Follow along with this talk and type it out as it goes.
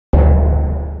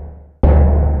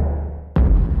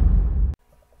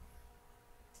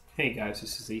Hey guys,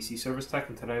 this is AC Service Tech,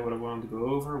 and today what I wanted to go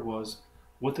over was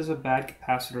what does a bad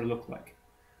capacitor look like?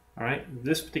 Alright,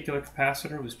 this particular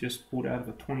capacitor was just pulled out of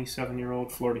a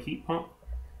 27-year-old Florida heat pump.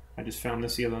 I just found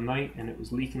this the other night and it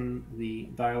was leaking the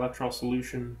dielectric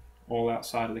solution all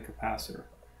outside of the capacitor.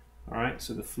 Alright,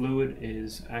 so the fluid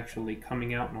is actually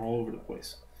coming out and all over the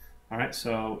place. Alright,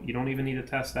 so you don't even need to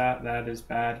test that. That is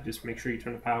bad. Just make sure you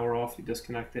turn the power off, you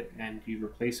disconnect it, and you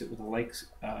replace it with a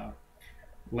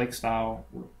like style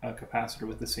capacitor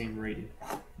with the same rating.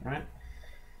 Alright,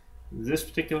 this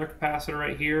particular capacitor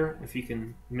right here, if you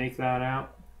can make that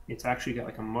out, it's actually got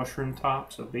like a mushroom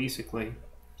top. So basically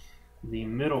the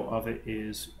middle of it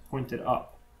is pointed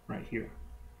up right here.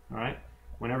 Alright,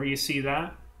 whenever you see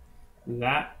that,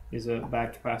 that is a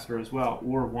bad capacitor as well,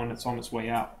 or one that's on its way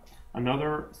out.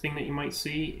 Another thing that you might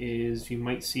see is you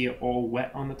might see it all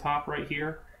wet on the top right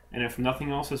here, and if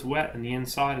nothing else is wet in the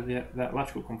inside of that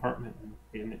electrical compartment,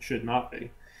 and it should not be,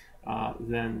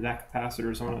 then that capacitor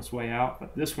is on its way out.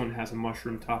 But this one has a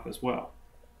mushroom top as well.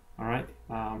 Alright,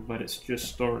 but it's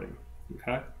just starting.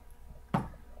 Okay,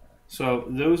 so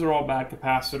those are all bad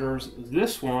capacitors.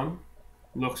 This one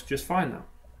looks just fine though.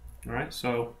 Alright,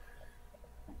 so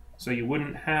you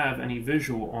wouldn't have any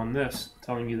visual on this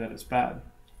telling you that it's bad.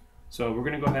 So we're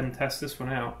going to go ahead and test this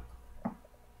one out.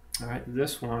 Alright,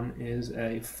 this one is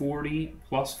a 40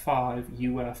 plus 5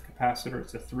 UF capacitor.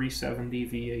 It's a 370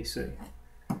 VAC.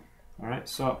 Alright,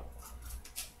 so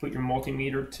put your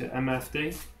multimeter to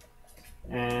MFD,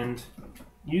 and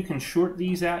you can short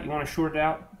these out. You want to short it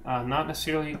out, not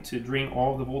necessarily to drain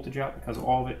all of the voltage out, because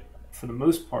all of it, for the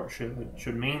most part,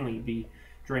 should mainly be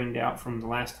drained out from the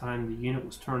last time the unit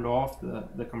was turned off.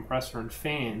 The compressor and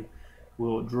fan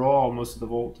will draw most of the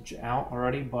voltage out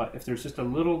already, but if there's just a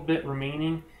little bit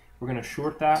remaining, we're going to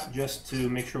short that just to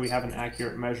make sure we have an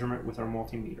accurate measurement with our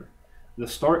multimeter. The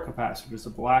start capacitors,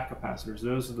 the black capacitors,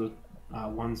 those are the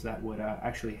ones that would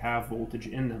actually have voltage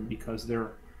in them, because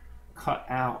they're cut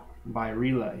out by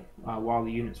relay while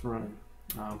the unit's running.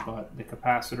 But the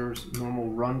capacitors, normal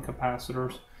run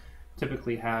capacitors,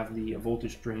 typically have the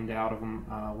voltage drained out of them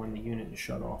when the unit is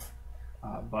shut off.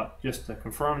 But just to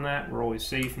confirm that we're always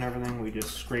safe and everything, we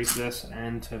just scrape this,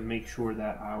 and to make sure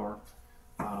that our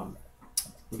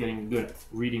we're getting a good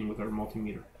reading with our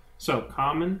multimeter. So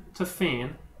common to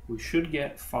fan, we should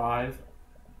get 5.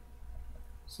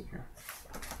 See here,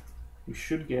 we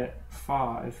should get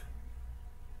 5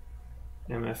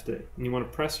 MFD, and you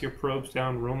want to press your probes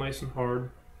down real nice and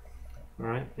hard. All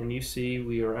right, and you see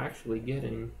we are actually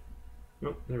getting,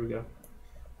 oh, there we go,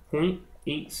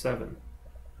 0.87.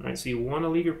 All right, so you want to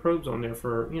leave your probes on there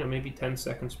for, maybe 10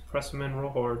 seconds. Press them in real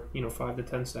hard, 5 to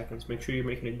 10 seconds. Make sure you're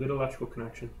making a good electrical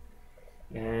connection,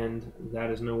 and that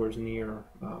is nowhere near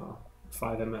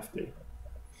 5 MFD.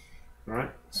 All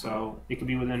right, so it could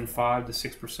be within 5 to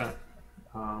 6%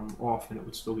 off, and it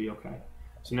would still be okay.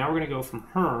 So now we're going to go from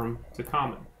HERM to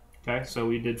common. Okay, so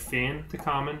we did fan to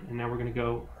common, and now we're going to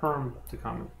go HERM to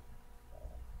common.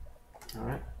 All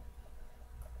right.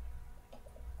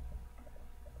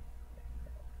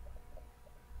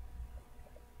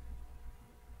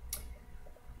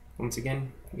 Once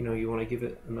again, you want to give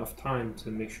it enough time to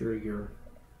make sure you're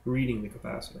reading the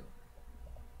capacitor.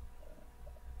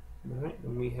 Alright,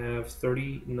 and we have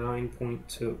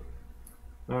 39.2.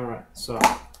 Alright, so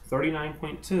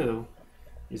 39.2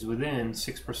 is within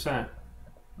 6%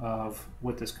 of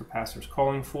what this capacitor is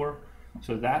calling for.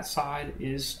 So that side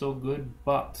is still good,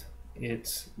 but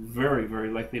it's very, very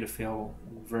likely to fail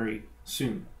very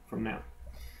soon from now.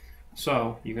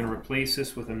 So you're going to replace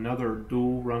this with another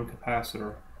dual run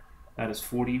capacitor that is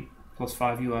 40 plus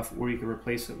 5 UF, or you can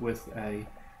replace it with a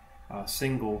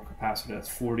single capacitor that's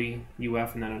 40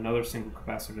 UF, and then another single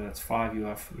capacitor that's 5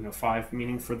 UF. 5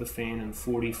 meaning for the fan and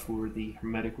 40 for the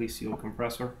hermetically sealed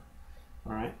compressor.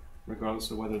 All right,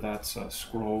 regardless of whether that's a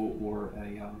scroll or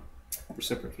a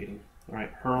reciprocating. All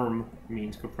right, HERM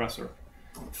means compressor.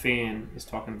 Fan is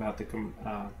talking about the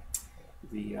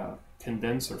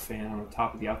condenser fan on the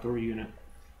top of the outdoor unit.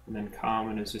 And then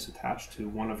common is just attached to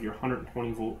one of your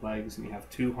 120 volt legs, and you have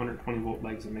 2 120 volt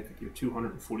legs that make up your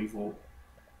 240 volt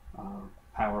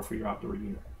power for your outdoor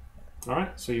unit.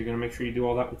 Alright, so you're going to make sure you do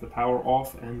all that with the power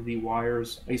off and the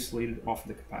wires isolated off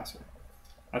of the capacitor.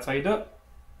 That's how you do it.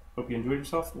 Hope you enjoyed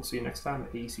yourself. We'll see you next time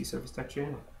at the AC Service Tech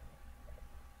channel.